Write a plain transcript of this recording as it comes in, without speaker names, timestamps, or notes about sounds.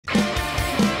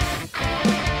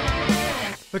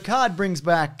Picard brings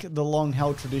back the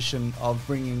long-held tradition of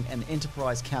bringing an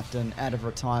Enterprise captain out of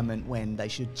retirement when they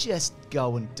should just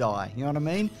go and die. You know what I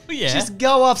mean? Yeah. Just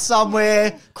go off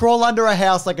somewhere, crawl under a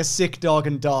house like a sick dog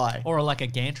and die. Or like a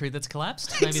gantry that's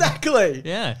collapsed. Maybe Exactly.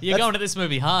 Yeah, you're going to this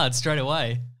movie hard straight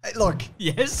away. Look,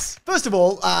 Yes? first of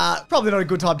all, probably not a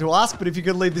good time to ask, but if you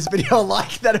could leave this video a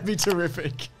like, that'd be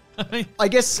terrific. I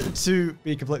guess to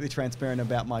be completely transparent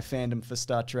about my fandom for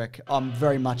Star Trek, I'm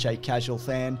very much a casual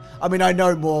fan. I mean, I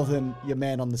know more than your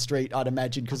man on the street, I'd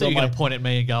imagine. Because You're going to point at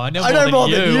me and go, I know more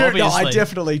than than you. obviously. No, I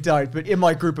definitely don't. But in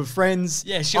my group of friends,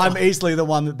 Yeah, sure. I'm easily the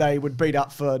one that they would beat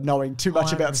up for knowing too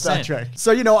much about Star 100%. Trek.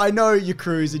 So, you know, I know your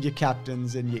crews and your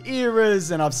captains and your eras,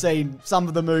 and I've seen some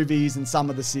of the movies and some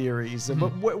of the series. But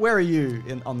where are you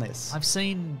on this? I've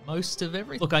seen most of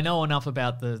everything. Look, I know enough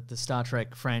about the Star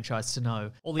Trek franchise to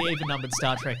know all the even-numbered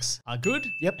Star Treks are good,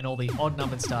 Yep. and all the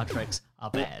odd-numbered Star Treks are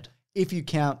bad. If you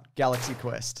count Galaxy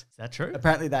Quest. Is that true?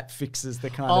 Apparently that fixes the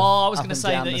kind of Oh, I was up going to and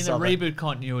say that in downness the of it. reboot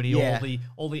continuity, Yeah.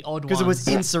 all the odd ones. Because it was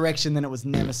Insurrection, then it was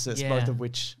Nemesis, Yeah. both of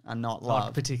which are not loved.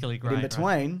 Not particularly But great. in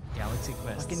between, right? Galaxy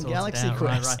Quest. Fucking sorts it Galaxy out,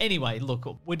 Quest. Right. Anyway,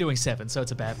 look, we're doing 7, so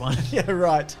it's a bad one. yeah,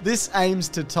 right. This aims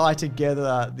to tie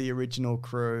together the original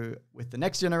crew with the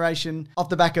Next Generation off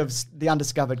the back of The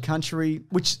Undiscovered Country,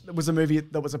 which was a movie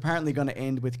that was apparently going to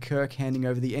end with Kirk handing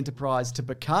over the Enterprise to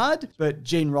Picard, but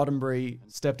Gene Roddenberry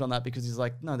stepped on that because he's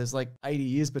like, no, there's like 80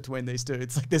 years between these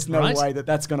dudes. Like, there's no Right. way that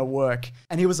that's going to work.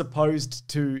 And he was opposed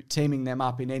to teaming them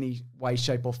up in any way,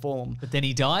 shape, or form. But then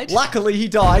he died. Luckily, he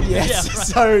died, yes. Yeah, right.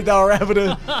 So they were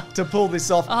able to pull this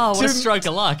off. Oh, what a To- stroke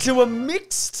of luck. To a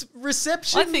mixed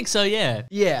reception. I think so, yeah.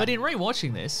 Yeah. But in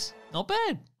rewatching this, not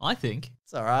bad, I think.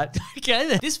 It's all right.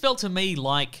 Okay, this felt to me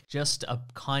like just a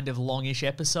kind of longish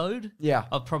episode. Yeah.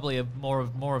 Of probably more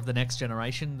of the Next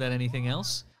Generation than anything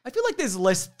else. I feel like there's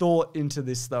less thought into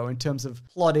this, though, in terms of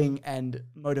plotting and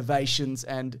motivations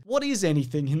and what is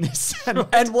anything in this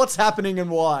and what's happening and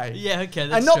why. Yeah, okay,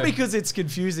 that's And not true. because it's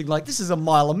confusing, like, this is a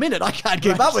mile a minute, I can't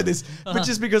keep up with this, but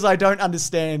just because I don't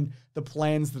understand the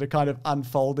plans that are kind of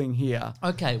unfolding here.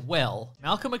 Okay, well,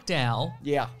 Malcolm McDowell,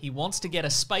 Yeah. he wants to get a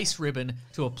space ribbon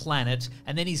to a planet,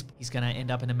 and then he's going to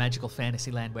end up in a magical fantasy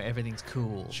land where everything's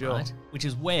cool, Sure. right? Which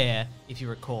is where, if you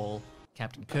recall,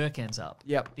 Captain Kirk ends up.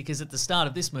 Yep. Because at the start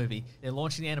of this movie, they're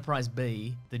launching the Enterprise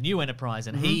B, the new Enterprise,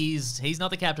 and he's not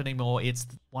the captain anymore. It's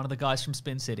one of the guys from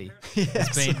Spin City.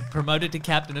 Yes. He's been promoted to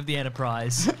captain of the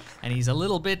Enterprise, and he's a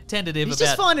little bit tentative He's about...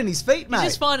 just finding his feet, mate.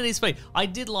 He's just finding his feet. I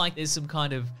did like there's some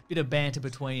kind of bit of banter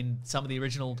between some of the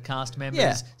original cast members.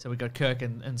 Yeah. So we got Kirk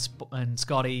and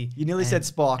Scotty. You nearly and, said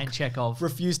Spock. And Chekhov.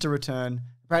 Refused to return.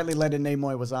 Apparently Leonard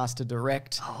Nimoy was asked to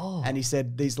direct, and he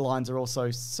said these lines are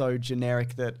also so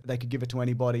generic that they could give it to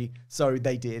anybody, so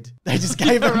they did. They just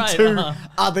gave them Right, to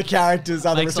other characters,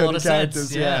 other Makes a lot returning of characters.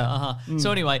 sense. Yeah.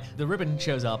 So anyway, the ribbon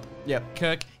shows up. Yep.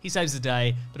 Kirk, he saves the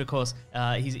day, but of course,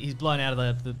 he's blown out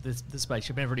of the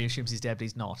spaceship. Everybody assumes he's dead, but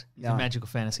he's not. He's in No. magical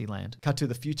fantasy land. Cut to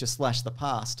the future / the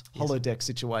past. Holodeck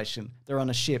situation. They're on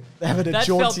a ship. They're having a That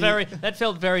jaunty...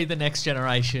 felt very the Next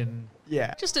Generation.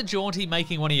 Yeah. Just a jaunty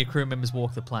making one of your crew members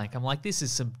walk the plank. I'm like, this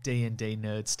is some D&D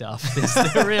nerd stuff.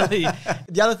 They're really...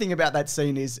 The other thing about that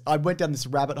scene is I went down this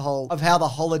rabbit hole of how the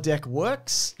holodeck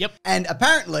works. Yep. And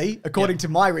apparently, according to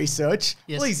my research,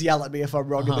 Yes. please yell at me if I'm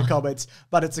wrong in the comments,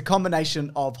 but it's a combination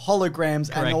of holograms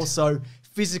and Correct. also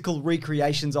physical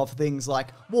recreations of things like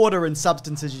water and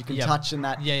substances you can Yep. touch and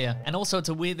that. Yeah. And also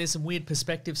there's some weird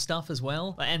perspective stuff as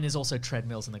well. And there's also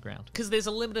treadmills in the ground. Because there's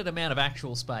a limited amount of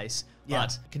actual space, Yeah.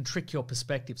 but can trick your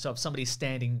perspective. So if somebody's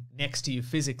standing next to you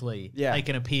physically, Yeah. they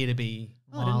can appear to be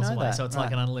Oh, I didn't miles know away. that. So it's like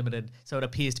Right. an unlimited, so it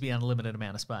appears to be an unlimited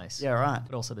amount of space. Yeah, right.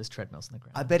 But also there's treadmills in the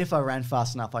ground. I bet if I ran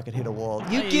fast enough, I could hit a wall.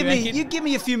 you reckon? You give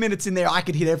me a few minutes in there, I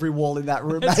could hit every wall in that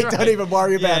room, mate. That's Don't right. even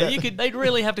worry about Yeah, it. they'd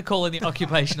really have to call in the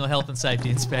occupational health and safety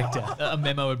inspector. A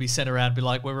memo would be sent around, be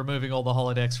like, we're removing all the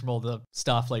holodecks from all the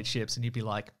Starfleet ships, and you'd be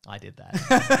like, I did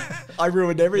that. I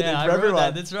ruined everything Yeah, I for ruined everyone.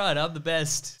 that. That's right. I'm the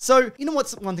best. So, you know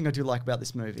what's one thing I do like about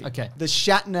this movie? Okay. The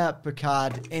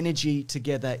Shatner-Picard energy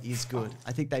together is good.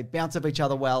 I think they bounce off each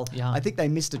other well. Yeah. I think they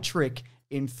missed a trick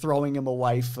in throwing him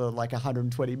away for like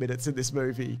 120 minutes in this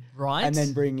movie. Right. And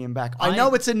then bringing him back. I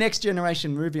know it's a next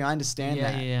generation movie. I understand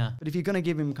Yeah, that. yeah. But if you're going to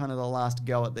give him kind of the last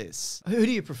go at this, who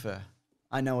do you prefer?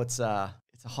 I know it's a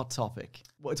hot topic.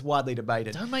 Well, it's widely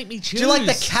debated. Don't make me choose. Do you like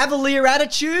the cavalier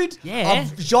attitude Yeah.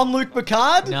 of Jean-Luc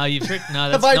Picard? No, you've tricked.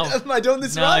 No, that's Am I doing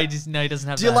this no, right? he doesn't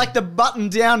have Do you that. like the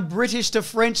button-down British to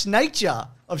French nature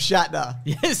of Shatner?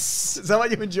 Yes. Is that what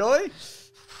you enjoy?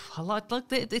 I like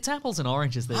it's apples and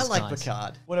oranges. These I like guys.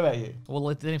 Picard. What about you?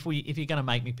 Well, then if you're gonna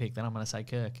make me pick, then I'm gonna say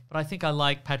Kirk. But I think I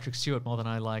like Patrick Stewart more than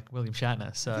I like William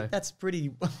Shatner. So That's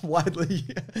pretty widely.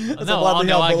 That's no, a widely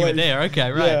no held argument belief. there.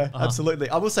 Okay, right. Yeah, absolutely.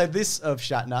 I will say this of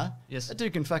Shatner. Yes. That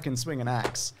dude can fucking swing an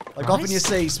axe. Like Right. often you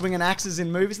see swinging axes in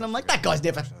movies, and I'm like, that guy's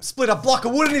never split a block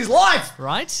of wood in his life.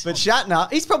 Right. But Shatner,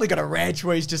 he's probably got a ranch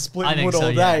where he's just I splitting think wood so,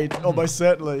 all yeah. day. Almost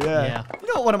certainly, yeah. Yeah. You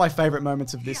know what one of my favourite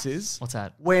moments of this is? What's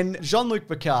that? When Jean-Luc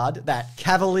Picard, that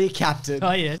cavalier captain,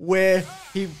 Oh, yeah. where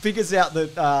he figures out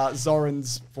that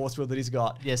Zoran's force field that he's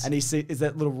got, Yes. and he is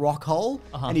that little rock hole,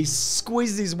 Uh-huh. and he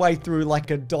squeezes his way through like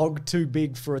a dog too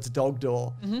big for its dog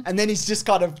door, and then he's just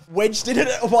kind of wedged in it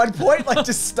at one point, like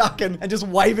just stuck and just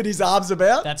waving his arms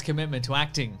about. That's commitment to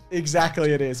acting.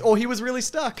 Exactly, it is. Or he was really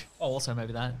stuck. Oh, also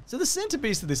maybe that. So the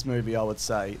centerpiece of this movie, I would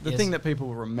say, the Yes. thing that people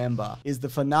will remember is the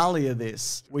finale of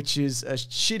this, which is a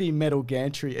shitty metal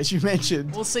gantry, as you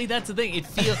mentioned. Well, see, that's the thing. It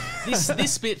feels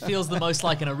this bit feels the most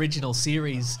like an original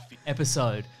series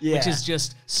episode, Yeah. which is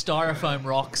just styrofoam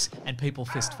rocks and people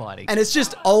fist fighting. And it's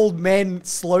just old men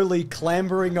slowly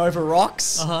clambering over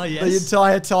rocks Yes. the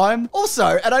entire time.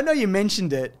 Also, and I know you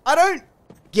mentioned it, I don't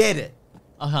get it.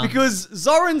 Because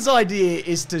Zoran's idea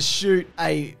is to shoot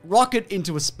a rocket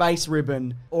into a space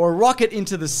ribbon or a rocket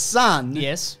into the sun.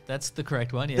 Yes, that's the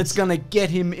correct one. Yes. That's going to get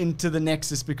him into the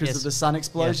Nexus because Yes. of the sun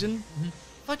explosion.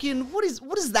 Fucking, what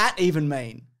does that even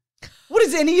mean? What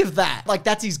is any of that? Like,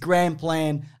 that's his grand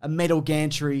plan, a metal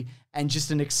gantry and just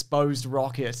an exposed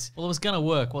rocket. Well, it was going to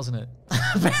work, wasn't it?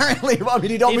 Apparently, I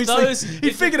mean, he'd obviously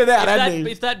he figured it out, hadn't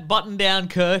he? If that button-down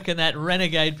Kirk and that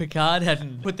renegade Picard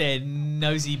hadn't put their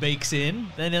nosy beaks in,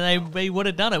 then he would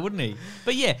have done it, wouldn't he?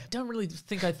 But yeah, don't really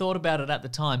think I thought about it at the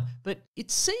time. But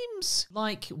it seems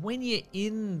like when you're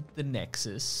in the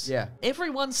Nexus, Yeah.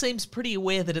 everyone seems pretty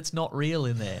aware that it's not real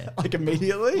in there. Like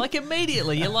immediately? Like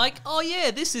immediately, you're like, oh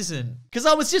yeah, this isn't. Because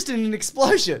I was just in an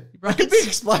explosion. Like a Right. big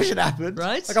explosion happened.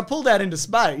 Right. Like I pulled out into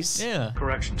space. Yeah.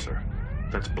 Correction, sir.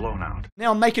 That's blown out.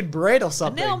 Now I'm making bread or And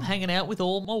something. now I'm hanging out with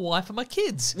all my wife and my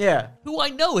kids. Yeah. Who I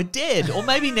know are dead or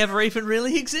maybe never even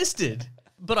really existed.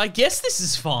 But I guess this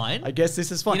is fine. I guess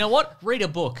this is fine. You know what? Read a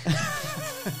book.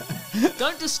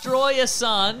 Don't destroy your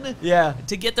son Yeah.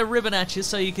 to get the ribbon at you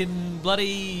so you can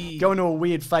bloody... Go into a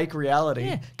weird fake reality.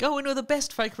 Yeah, go into the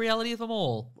best fake reality of them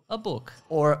all. A book.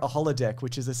 Or a holodeck,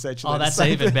 which is essentially Oh, the that's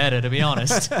same even thing. better, to be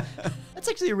honest. That's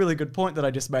actually a really good point that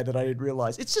I just made that I didn't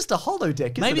realize. It's just a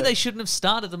holodeck, isn't Maybe it? they shouldn't have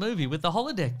started the movie with the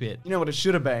holodeck bit. You know what it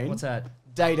should have been? What's that?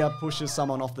 Data pushes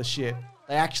someone off the ship.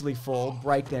 They actually fall,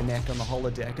 break their neck on the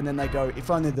holodeck, and then they go, if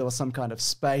only there was some kind of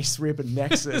space ribbon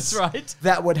nexus That's right.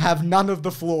 that would have none of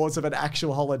the flaws of an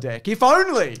actual holodeck. If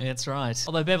only! That's right.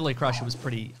 Although Beverly Crusher was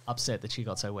pretty upset that she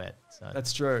got so wet. So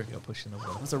That's true. got pushed in the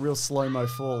water. It was a real slow-mo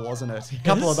fall, wasn't it? A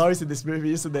couple of those in this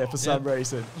movie, isn't there, for some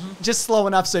reason? Just slow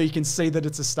enough so you can see that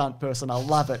it's a stunt person. I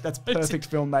love it. That's perfect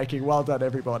filmmaking. Well done,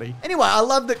 everybody. Anyway, I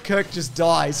love that Kirk just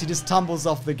dies. He just tumbles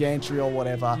off the gantry or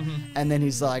whatever, and then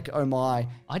he's like, oh my.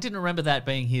 I didn't remember that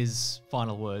being his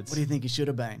final words. What do you think he should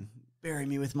have been? Bury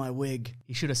me with my wig.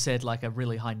 He should have said like a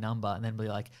really high number and then be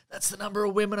like, that's the number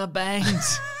of women I banged.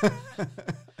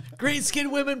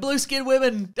 Green-skinned women, blue-skinned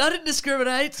women. I didn't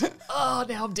discriminate. Oh,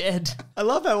 now I'm dead. I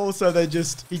love how also he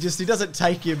doesn't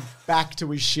take him back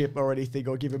to his ship or anything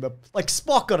or give him a, like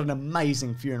Spock got an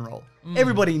amazing funeral.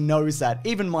 Everybody knows that.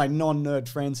 Even my non-nerd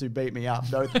friends who beat me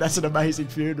up know that's an amazing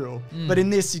funeral. But in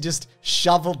this, you just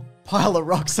shove a pile of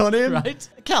rocks on him. Right?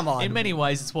 Come on. In many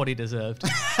ways, it's what he deserved.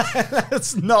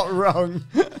 That's not wrong.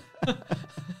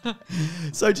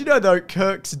 So do you know though,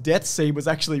 Kirk's death scene was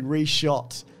actually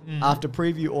reshot after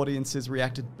preview audiences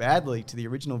reacted badly to the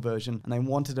original version and they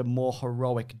wanted a more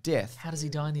heroic death. How does he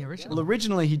die in the original? Well,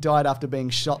 originally he died after being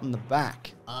shot in the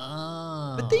back.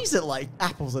 Ah. But these are like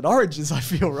apples and oranges, I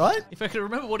feel, right? If I could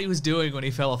remember what he was doing when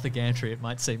he fell off the gantry, it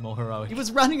might seem more heroic. He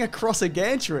was running across a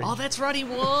gantry. Oh, that's right, he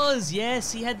was.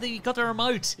 Yes, he got the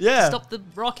remote. Yeah. To stop the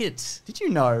rocket. Did you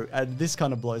know, and this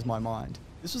kind of blows my mind,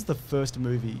 this was the first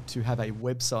movie to have a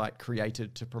website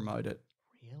created to promote it.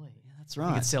 Really? Yeah, that's You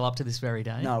right. can still up to this very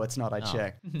day. No, it's not. I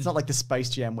checked. It's not like the Space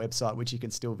Jam website, which you can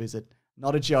still visit.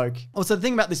 Not a joke. Also, the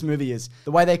thing about this movie is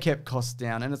the way they kept costs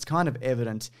down, and it's kind of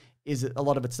evident, is that a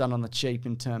lot of it's done on the cheap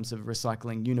in terms of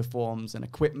recycling uniforms and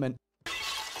equipment.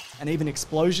 And even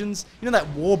explosions. You know that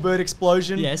Warbird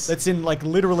explosion? Yes. That's in like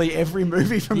literally every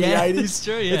movie from Yeah, the 80s? it's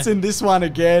true, yeah. It's in this one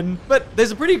again. But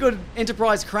there's a pretty good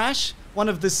Enterprise crash. One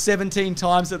of the 17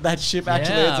 times that ship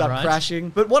actually Yeah, ends up right. crashing.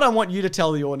 But what I want you to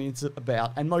tell the audience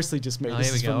about, and mostly just me, Oh, this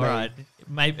here we is go. for me. All right.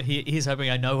 Maybe he's hoping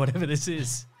I know whatever this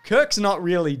is. Kirk's not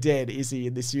really dead, is he,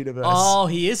 in this universe? Oh,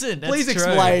 he isn't. That's Please true.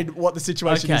 explain what the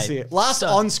situation is Okay, here. Last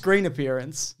on-screen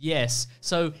appearance. Yes.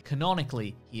 So,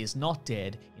 canonically, he is not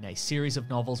dead in a series of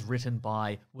novels written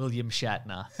by William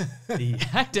Shatner, the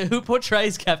actor who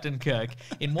portrays Captain Kirk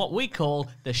in what we call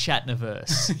the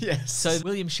Shatnerverse. Yes. So,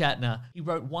 William Shatner, he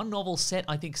wrote one novel set,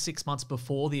 I think, 6 months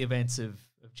before the events of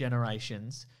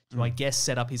Generations to, I guess,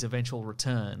 set up his eventual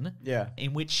return. Yeah.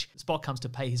 In which Spock comes to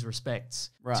pay his respects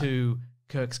Right. to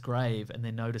Kirk's grave and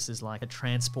then notices like a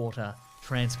transporter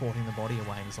transporting the body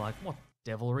away. And he's like, what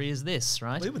devilry is this,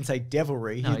 right? We wouldn't say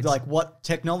devilry. No, He'd it's- like, what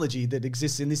technology that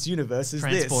exists in this universe is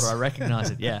Transporter, I this? recognize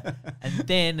it, yeah. And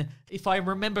then, if I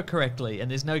remember correctly,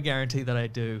 and there's no guarantee that I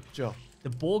do, Sure. the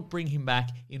Borg bring him back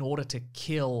in order to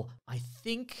kill, I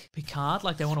think, Picard.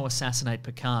 Like, they want to assassinate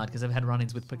Picard because they've had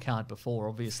run-ins with Picard before,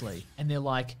 obviously. And they're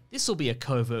like, this will be a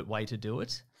covert way to do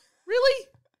it. Really?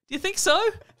 Do you think so?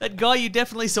 That guy you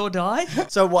definitely saw die?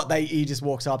 So what, he just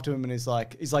walks up to him and is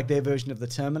like, he's like their version of the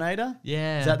Terminator?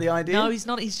 Yeah. Is that the idea? No, he's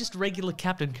not. He's just regular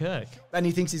Captain Kirk, And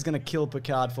he thinks he's going to kill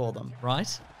Picard for them.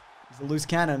 right? He's a loose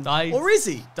cannon. I- Or is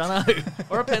he? Don't know.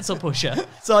 Or a pencil pusher.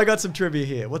 So I got some trivia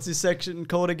here. What's this section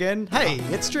called again? Hey,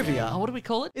 it's trivia. Oh, what do we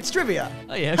call it? It's trivia.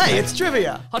 Oh, yeah, okay. Hey, it's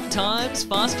trivia. Hot Times,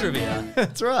 Fast Trivia.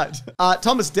 That's right.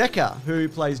 Thomas Dekker, who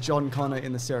plays John Connor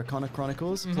in the Sarah Connor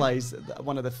Chronicles, plays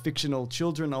one of the fictional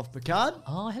children of Picard.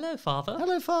 Oh, hello, Father.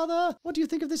 Hello, Father. What do you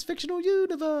think of this fictional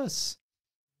universe?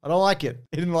 I don't like it.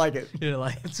 He didn't like it. You're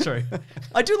like, it's true.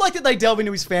 I do like that they delve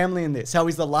into his family in this, how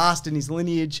he's the last in his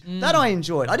lineage. That I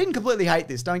enjoyed. I didn't completely hate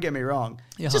this, don't get me wrong.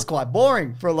 Yeah. It's just quite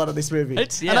boring for a lot of this movie.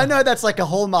 It's- yeah. And I know that's like a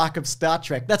hallmark of Star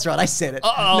Trek. That's right, I said it.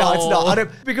 Uh-oh. No, it's not. I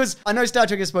don't, because I know Star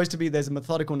Trek is supposed to be, there's a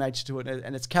methodical nature to it,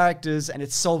 and it's characters, and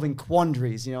it's solving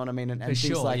quandaries, you know what I mean? And things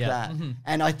sure, like yeah. that. Mhm.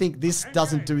 And I think this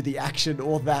doesn't do the action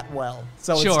all that well.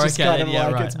 So Sure, it's just okay, kind of yeah,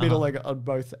 like, right, it's middle on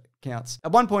both counts.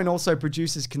 At one point, also,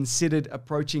 producers considered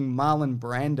approaching Marlon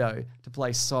Brando to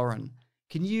play Soren.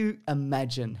 Can you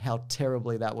imagine how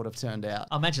terribly that would have turned out?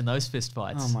 I imagine those fist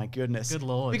fights. Oh my goodness. Good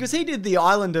lord. Because he did The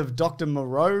Island of Dr.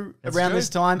 Moreau That's around true. this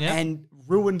time Yeah. and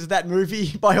ruined that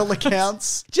movie by all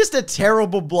accounts. Just a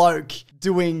terrible bloke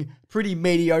doing pretty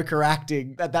mediocre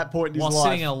acting at that point in his While life.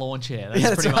 sitting in a lawn chair. That's Yeah,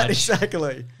 that's pretty right, much.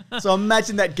 exactly. So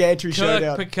imagine that gantry Kirk,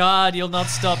 showdown. Picard, you'll not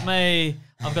stop me.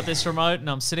 I've got this remote and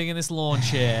I'm sitting in this lawn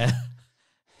chair.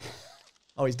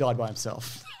 Oh, he's died by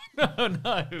himself. Oh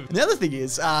no. The other thing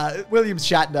is, William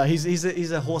Shatner,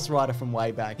 he's a horse rider from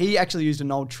way back. He actually used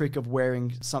an old trick of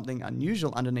wearing something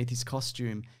unusual underneath his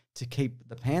costume to keep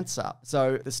the pants up.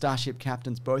 So the Starship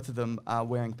captains, both of them, are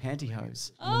wearing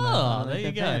pantyhose. Oh, there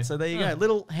you go. So there you go.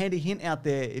 Little handy hint out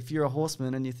there if you're a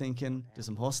horseman and you're thinking, do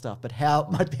some horse stuff, but how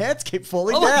my pants keep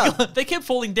falling Oh my down. god, they kept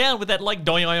falling down with that like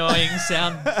doing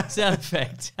sound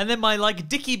effect. And then my like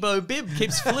dicky bow bib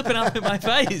keeps flipping up in my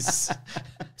face.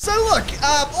 So look,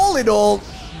 all in all,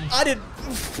 I didn't,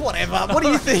 whatever. What do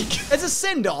you think? As a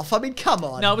send-off, I mean, come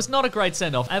on. No, it was not a great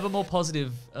send-off. I have a more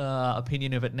positive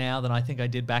opinion of it now than I think I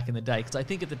did back in the day. Because I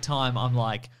think at the time, I'm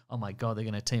like, oh my God, they're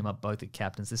going to team up both the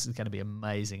captains. This is going to be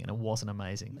amazing. And it wasn't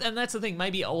amazing. And that's the thing.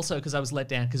 Maybe also because I was let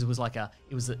down because it was like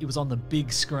it was on the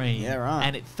big screen. Yeah, right.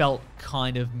 And it felt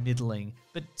kind of middling.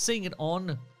 But seeing it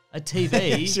on a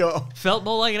TV Sure. felt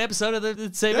more like an episode of the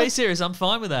TV Yeah. series. I'm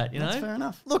fine with that, you know? That's fair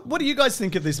enough. Look, what do you guys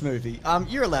think of this movie?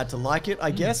 You're allowed to like it,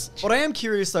 I guess. But I am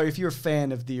curious, though, if you're a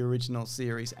fan of the original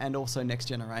series and also Next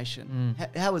Generation.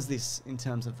 How is this in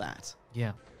terms of that?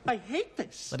 Yeah. I hate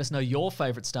this. Let us know your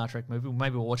favourite Star Trek movie.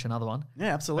 Maybe we'll watch another one.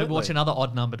 Yeah, absolutely. Maybe watch another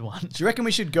odd-numbered one. Do you reckon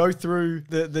we should go through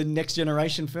the Next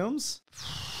Generation films?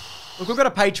 Look, we've got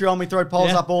a Patreon. We throw polls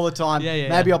Yeah. up all the time. Yeah, yeah,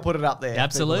 Maybe yeah. I'll put it up there. if people are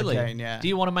Absolutely. keen, yeah. Do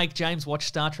you want to make James watch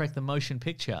Star Trek The Motion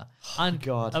Picture?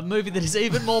 God. A movie that is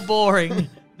even more boring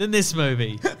than this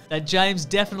movie that James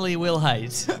definitely will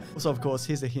hate. Also, of course,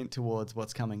 here's a hint towards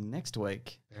what's coming next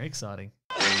week. Very exciting.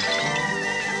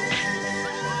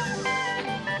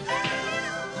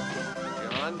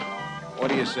 John, what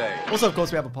do you say? Also, of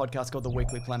course, we have a podcast called The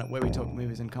Weekly Planet where we talk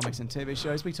movies and comics and TV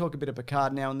shows. We talk a bit of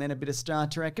Picard now and then, a bit of Star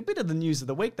Trek, a bit of the news of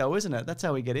the week, though, isn't it? That's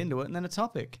how we get into it, and then a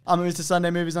topic. I'm Mr. Sunday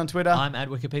Movies on Twitter. I'm at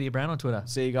Wikipedia Brown on Twitter.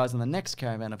 See you guys on the next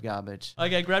Caravan of Garbage.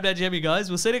 Okay, grab that gem, you guys.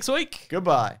 We'll see you next week.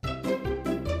 Goodbye.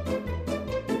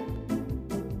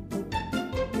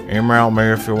 Email me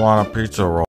if you want a pizza roll.